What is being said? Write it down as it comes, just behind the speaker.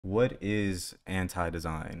What is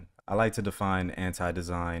anti-design? I like to define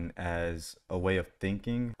anti-design as a way of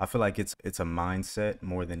thinking. I feel like it's a mindset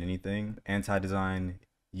more than anything. Anti-design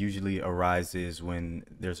usually arises when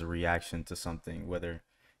there's a reaction to something, whether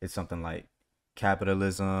it's something like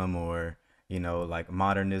capitalism or, like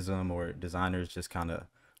modernism, or designers just kind of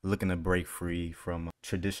looking to break free from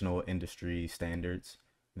traditional industry standards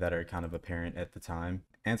that are kind of apparent at the time.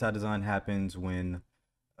 Anti-design happens when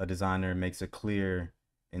a designer makes a clear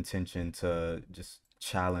intention to just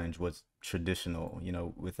challenge what's traditional.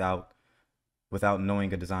 Without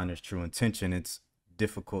knowing a designer's true intention, it's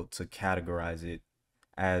difficult to categorize it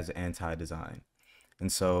as anti-design. And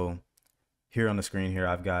so here on the screen here,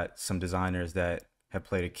 I've got some designers that have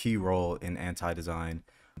played a key role in anti-design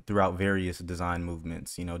throughout various design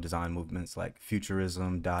movements, design movements like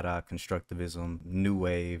futurism, Dada, constructivism, new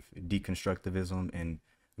wave, deconstructivism, and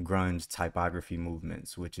grunge typography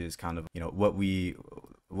movements, which is kind of, what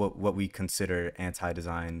we consider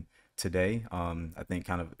anti-design today. I think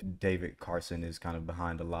kind of David Carson is kind of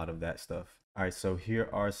behind a lot of that stuff. All right, so here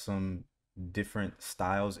are some different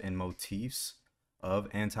styles and motifs of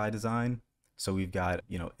anti-design. So we've got,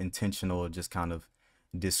 intentional, just kind of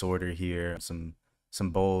disorder here, some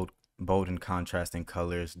bold and contrasting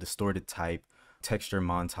colors, distorted type, texture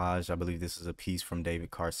montage. I believe this is a piece from David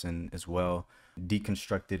Carson as well.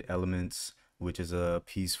 Deconstructed elements, which is a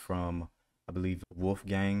piece from, I believe,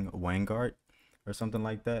 Wolfgang Wangart or something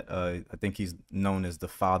like that. I think he's known as the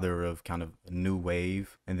father of kind of new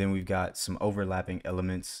wave. And then we've got some overlapping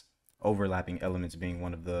elements being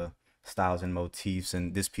one of the styles and motifs.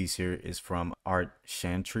 And this piece here is from Art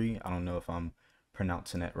Chantry. I don't know if I'm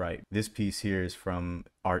pronouncing that right. This piece here is from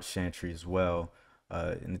Art Chantry as well.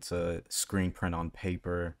 And it's a screen print on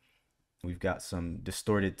paper. We've got some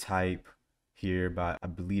distorted type here by, I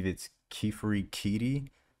believe it's Kiefery Keedy,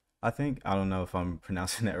 I think. I don't know if I'm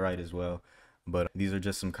pronouncing that right as well. But these are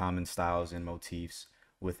just some common styles and motifs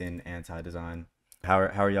within anti-design. How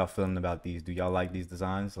are y'all feeling about these? Do y'all like these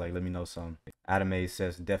designs? Like, let me know some. Adam A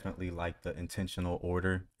says definitely like the intentional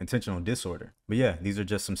disorder. But yeah, these are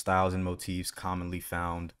just some styles and motifs commonly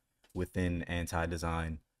found within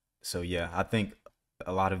anti-design. So yeah, I think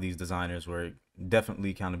a lot of these designers were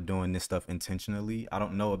definitely kind of doing this stuff intentionally. I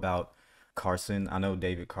don't know about Carson. I know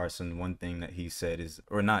David Carson, one thing that he said is,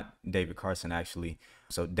 or not David Carson actually.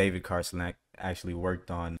 So David Carson actually worked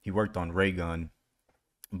on Ray Gun,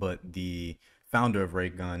 but the founder of Ray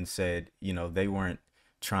Gun said, they weren't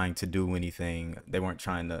trying to do anything. They weren't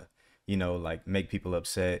trying to, like make people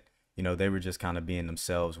upset. They were just kind of being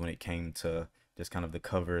themselves when it came to just kind of the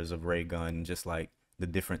covers of Ray Gun, just like the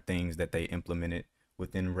different things that they implemented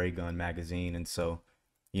within Ray Gun magazine. And so,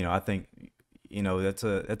 I think, that's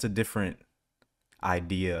a different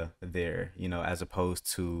idea there, as opposed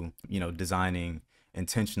to, designing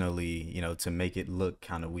intentionally, to make it look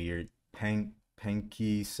kind of weird.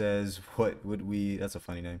 Panky says, that's a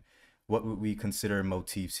funny name. What would we consider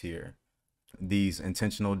motifs here? These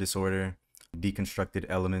intentional disorder, deconstructed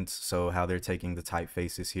elements. So how they're taking the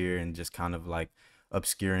typefaces here and just kind of like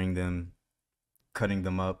obscuring them, cutting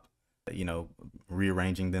them up,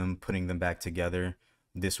 rearranging them, putting them back together.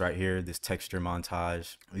 This right here, this texture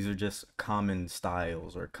montage. These are just common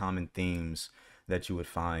styles or common themes that you would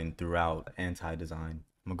find throughout anti-design.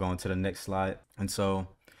 I'm gonna go on to the next slide. And so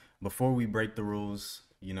before we break the rules,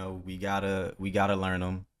 we gotta learn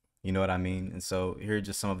them. You know what I mean? And so here are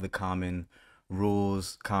just some of the common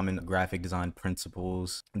rules, common graphic design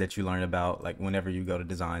principles that you learn about, like whenever you go to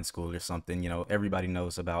design school or something. Everybody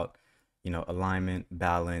knows about, alignment,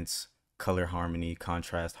 balance, color harmony,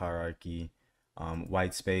 contrast hierarchy,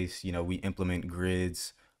 white space. We implement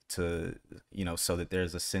grids to, so that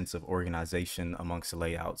there's a sense of organization amongst the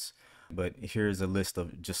layouts. But here's a list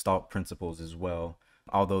of Gestalt principles as well.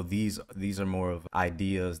 Although these are more of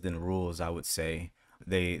ideas than rules, I would say.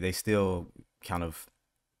 They still kind of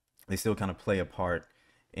play a part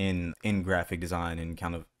in graphic design and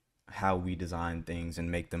kind of how we design things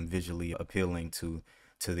and make them visually appealing to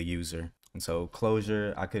the user. And so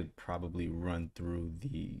closure, I could probably run through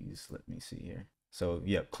these. Let me see here. So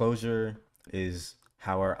yeah, closure is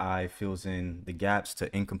how our eye fills in the gaps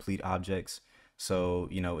to incomplete objects. So,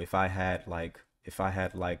 if I had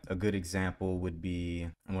like a good example would be,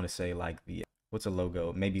 I want to say like what's a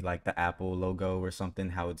logo? Maybe like the Apple logo or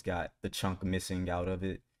something, how it's got the chunk missing out of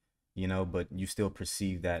it, but you still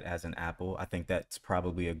perceive that as an apple. I think that's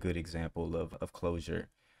probably a good example of closure.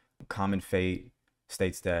 Common fate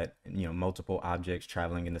states that, multiple objects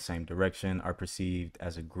traveling in the same direction are perceived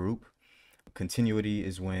as a group. Continuity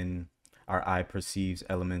is when our eye perceives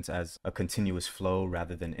elements as a continuous flow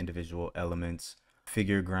rather than individual elements.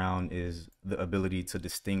 Figure ground is the ability to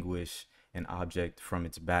distinguish an object from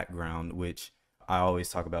its background, which I always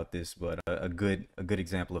talk about this, but a good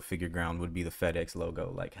example of figure ground would be the FedEx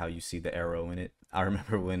logo, like how you see the arrow in it. I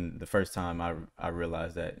remember when the first time I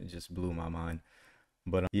realized that, it just blew my mind.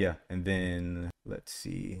 But yeah, and then let's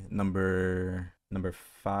see, number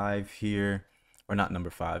 5 here, or not number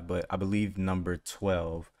 5, but I believe number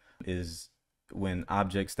 12 is when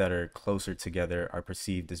objects that are closer together are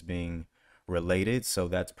perceived as being related. So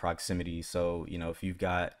that's proximity. So, if you've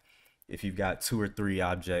got two or three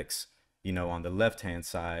objects, on the left hand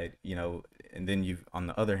side, and then you've on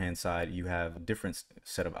the other hand side, you have a different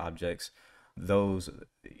set of objects. Those,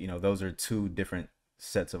 those are two different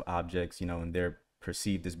sets of objects, and they're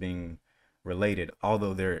perceived as being related,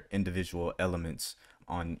 although they're individual elements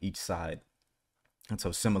on each side. And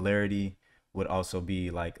so similarity would also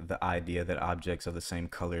be like the idea that objects of the same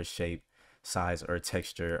color, shape, size, or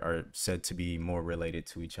texture are said to be more related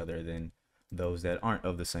to each other than those that aren't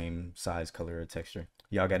of the same size, color, or texture.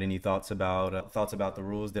 Y'all got any thoughts about the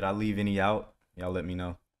rules? Did I leave any out? Y'all let me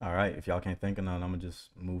know. All right, if y'all can't think of none, I'm gonna just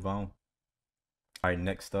move on. All right,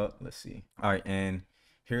 next up, let's see. All right, and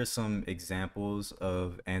here are some examples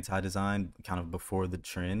of anti-design kind of before the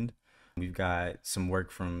trend. We've got some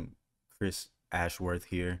work from Chris Ashworth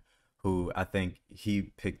here, who I think he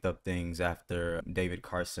picked up things after David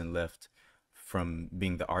Carson left from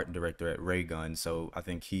being the art director at Raygun. So I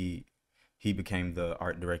think he became the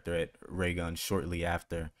art director at Raygun shortly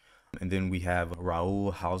after. And then we have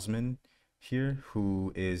Raoul Hausmann here,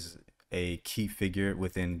 who is a key figure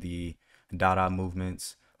within the Dada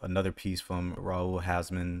movements. Another piece from Raoul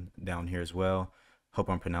Hausmann down here as well. Hope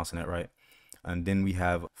I'm pronouncing that right. And then we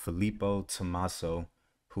have Filippo Tommaso,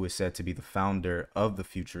 who is said to be the founder of the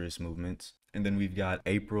Futurist movements. And then we've got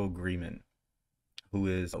April Grieman, who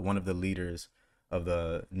is one of the leaders of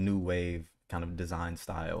the new wave kind of design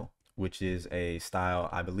style, which is a style,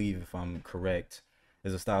 I believe, if I'm correct,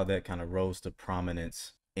 is a style that kind of rose to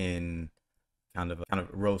prominence to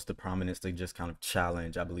just kind of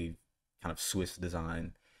challenge, I believe, kind of Swiss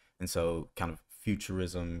design. And so kind of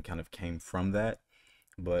futurism kind of came from that,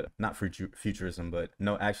 but not futurism, but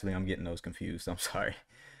no, actually, I'm getting those confused. I'm sorry.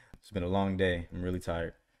 It's been a long day. I'm really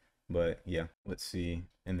tired, but yeah, let's see.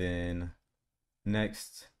 And then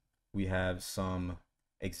next, we have some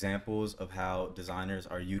examples of how designers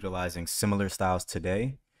are utilizing similar styles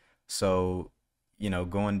today. So,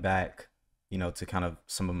 going back, to kind of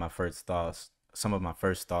some of my first thoughts,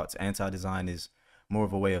 anti-design is more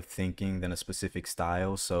of a way of thinking than a specific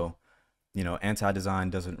style. So,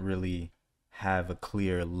 anti-design doesn't really have a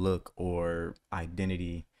clear look or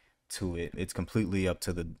identity to it. It's completely up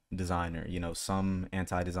to the designer. Some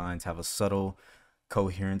anti-designs have a subtle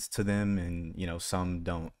coherence to them, and some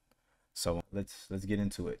don't. So let's get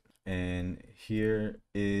into it. And here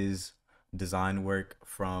is design work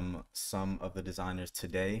from some of the designers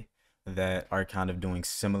today that are kind of doing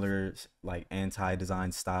similar like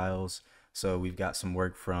anti-design styles. So we've got some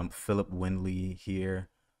work from Philip Windley here,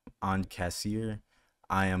 on Cassier,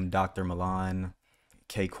 I Am Dr. Milan,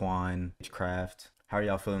 K Quan, Craft. How are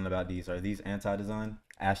y'all feeling about these? Are these anti-design?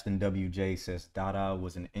 Ashton WJ says Dada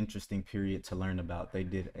was an interesting period to learn about. They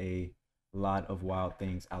did a lot of wild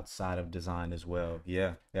things outside of design as well.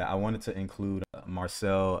 Yeah. I wanted to include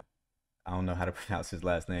Marcel, I don't know how to pronounce his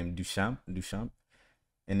last name, Duchamp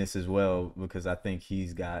in this as well, because I think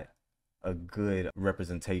he's got a good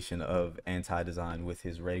representation of anti-design with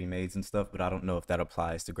his ready-mades and stuff, but I don't know if that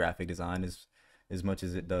applies to graphic design as much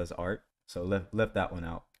as it does art. So left that one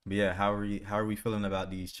out. But yeah, how are we feeling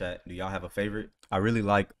about these, chat? Do y'all have a favorite? I really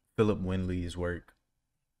like Philip Windley's work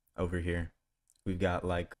over here. We've got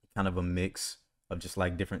like kind of a mix of just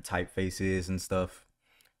like different typefaces and stuff.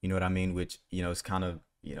 You know what I mean? Which, is kind of,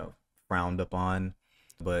 frowned upon,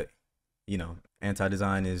 but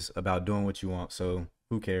anti-design is about doing what you want. So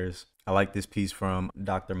who cares? I like this piece from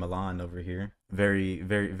Dr. Milan over here. Very,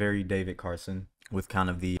 very, very David Carson, with kind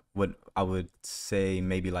of the, what I would say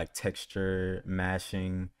maybe like texture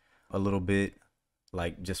mashing a little bit,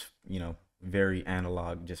 like just, very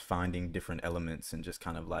analog, just finding different elements and just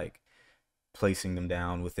kind of like placing them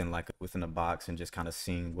down within a box and just kind of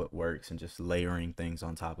seeing what works and just layering things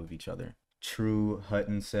on top of each other. True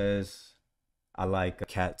Hutton says, I like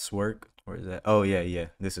Cat's work. Where is that? Oh yeah,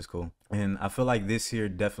 this is cool. And I feel like this here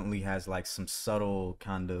definitely has like some subtle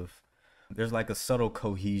kind of, there's like a subtle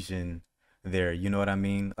cohesion there, you know what I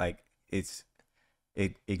mean? Like it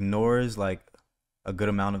ignores like a good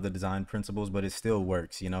amount of the design principles, but it still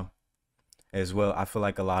works, as well. I feel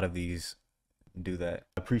like a lot of these do that.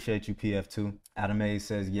 Appreciate you, PF2. Adam A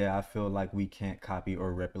says, yeah, I feel like we can't copy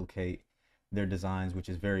or replicate their designs, which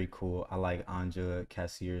is very cool. I like Anja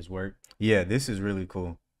Cassier's work. Yeah, this is really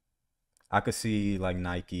cool. I could see like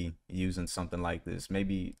Nike using something like this.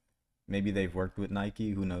 Maybe they've worked with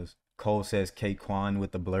Nike. Who knows? Cole says K Quan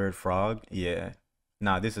with the blurred frog. Yeah.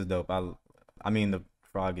 Nah, this is dope. I mean the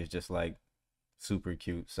frog is just like super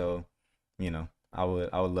cute. So, I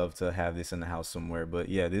would love to have this in the house somewhere. But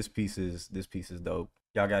yeah, this piece is dope.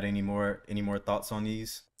 Y'all got any more thoughts on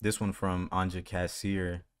these? This one from Anja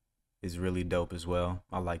Cassier is really dope as well.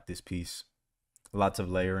 I like this piece. Lots of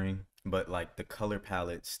layering, but like the color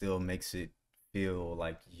palette still makes it feel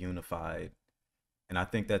like unified. And I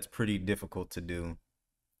think that's pretty difficult to do.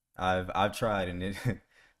 I've tried and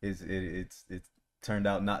it's turned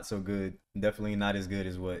out not so good. Definitely not as good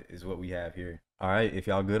as what we have here. All right, if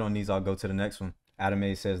y'all good on these, I'll go to the next one.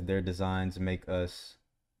 Adame says their designs make us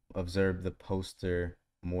observe the poster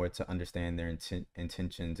more to understand their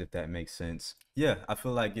intentions, if that makes sense. Yeah, I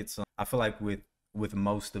feel like I feel like with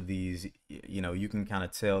most of these, you can kind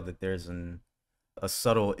of tell that there's a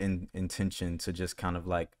subtle intention to just kind of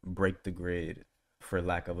like break the grid, for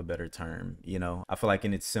lack of a better term. I feel like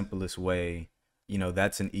in its simplest way,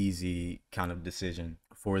 that's an easy kind of decision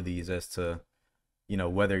for these as to,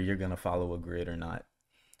 whether you're going to follow a grid or not.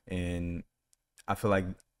 And I feel like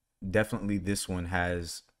definitely this one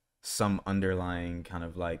has some underlying kind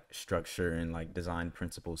of like structure and like design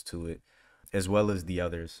principles to it, as well as the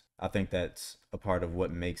others. I think that's a part of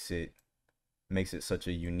what makes it such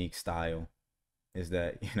a unique style, is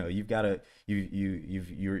that you've got to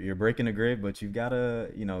you're breaking a grid, but you've got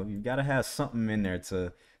to have something in there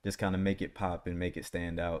to just kind of make it pop and make it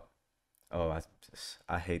stand out. Oh,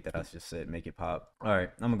 I hate that I just said make it pop. All right,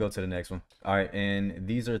 I'm gonna go to the next one. All right, and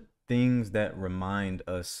these are things that remind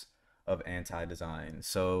us of anti-design.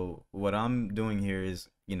 So what I'm doing here is,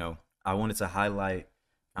 I wanted to highlight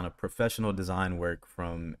kind of professional design work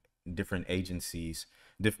from different agencies,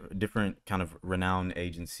 different kind of renowned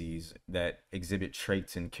agencies that exhibit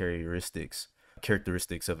traits and characteristics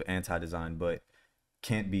of anti-design, but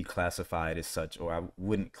can't be classified as such, or I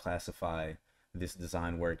wouldn't classify this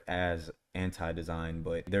design work as anti-design,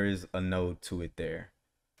 but there is a node to it there.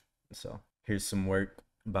 So here's some work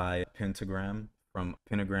by Pentagram, from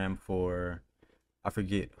Pentagram for, I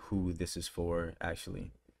forget who this is for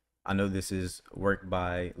actually. I know this is work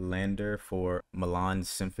by Lander for Milan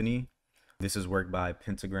Symphony. This is work by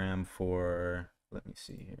Pentagram for, let me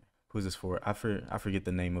see here. Who's this for? I forget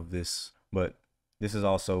the name of this, but this is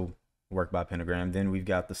also work by Pentagram. Then we've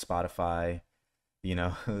got the Spotify,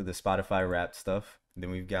 the Spotify rap stuff.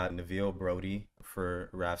 Then we've got Neville Brody for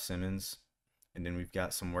Raf Simmons. And then we've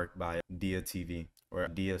got some work by Dia TV or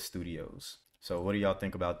Dia Studios. So what do y'all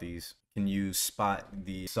think about these? Can you spot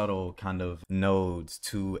the subtle kind of nodes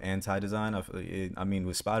to anti-design? I mean,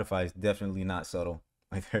 with Spotify, it's definitely not subtle.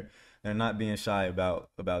 Like they're not being shy about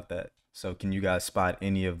that. So can you guys spot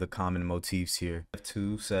any of the common motifs here?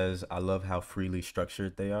 F2 says, I love how freely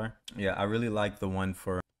structured they are. Yeah, I really like the one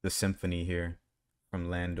for the symphony here from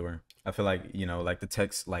Landor. I feel like, like the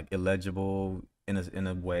text, like illegible in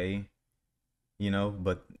a way,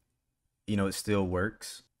 but it still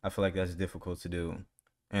works. I feel like that's difficult to do.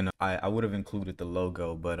 And I would have included the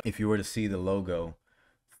logo, but if you were to see the logo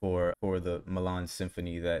for the Milan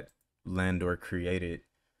Symphony that Landor created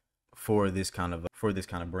for this kind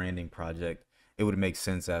of branding project, it would make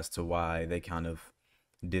sense as to why they kind of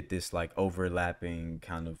did this like overlapping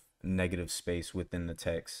kind of negative space within the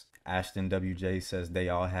text. Ashton WJ says they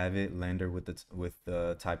all have it. Lander with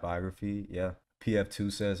the typography. Yeah.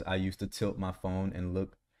 PF2 says I used to tilt my phone and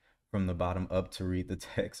look from the bottom up to read the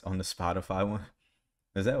text on the Spotify one.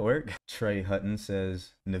 Does that work? Trey Hutton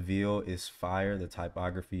says Neville is fire. The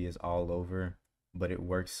typography is all over, but it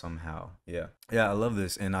works somehow. Yeah. Yeah, I love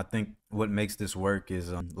this. And I think what makes this work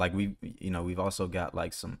is like we've also got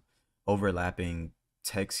like some overlapping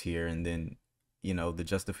text here, and then the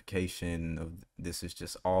justification of this is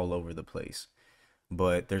just all over the place.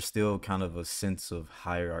 But there's still kind of a sense of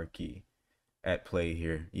hierarchy at play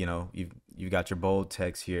here. You've got your bold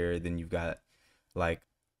text here, then you've got like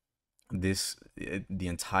the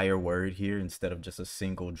entire word here instead of just a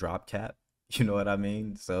single drop cap. You know what I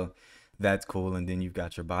mean? So that's cool. And then you've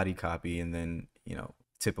got your body copy, and then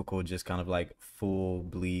typical just kind of like full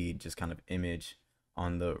bleed just kind of image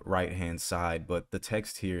on the right hand side. But the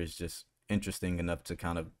text here is just interesting enough to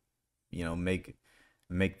kind of make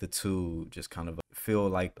the two just kind of feel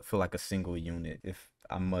like a single unit, if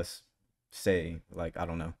I must say. Like, I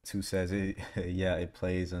don't know. Two says it yeah, it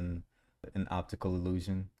plays an optical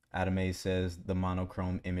illusion. Adame says the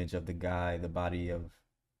monochrome image of the guy, the body of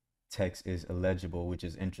text is illegible, which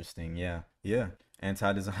is interesting. Yeah.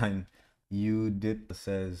 Anti-design. You did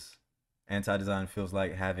says Anti-design feels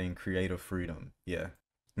like having creative freedom. Yeah.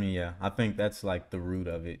 I mean, yeah, I think that's like the root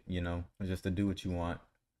of it, just to do what you want.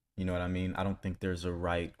 You know what I mean? I don't think there's a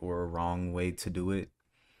right or a wrong way to do it.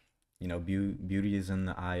 Beauty is in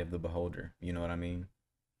the eye of the beholder. You know what I mean?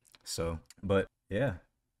 So, but yeah,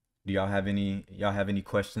 do y'all have any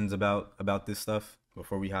questions about this stuff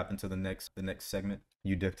before we hop into the next segment?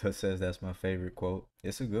 Udicta says that's my favorite quote.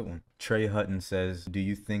 It's a good one. Trey Hutton says, "Do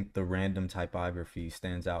you think the random typography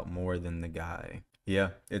stands out more than the guy?" Yeah,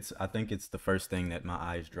 I think it's the first thing that my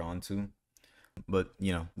eye is drawn to. But,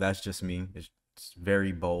 that's just me. It's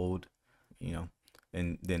very bold, you know.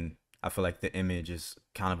 And then I feel like the image is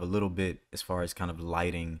kind of a little bit, as far as kind of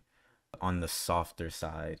lighting, on the softer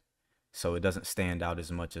side, so it doesn't stand out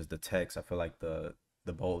as much as the text. I feel like the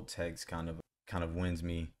bold text kind of wins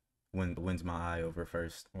my eye over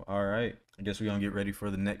first. Well, all right, I guess we're gonna get ready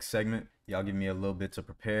for the next segment. Y'all give me a little bit to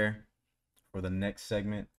prepare for the next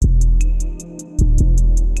segment.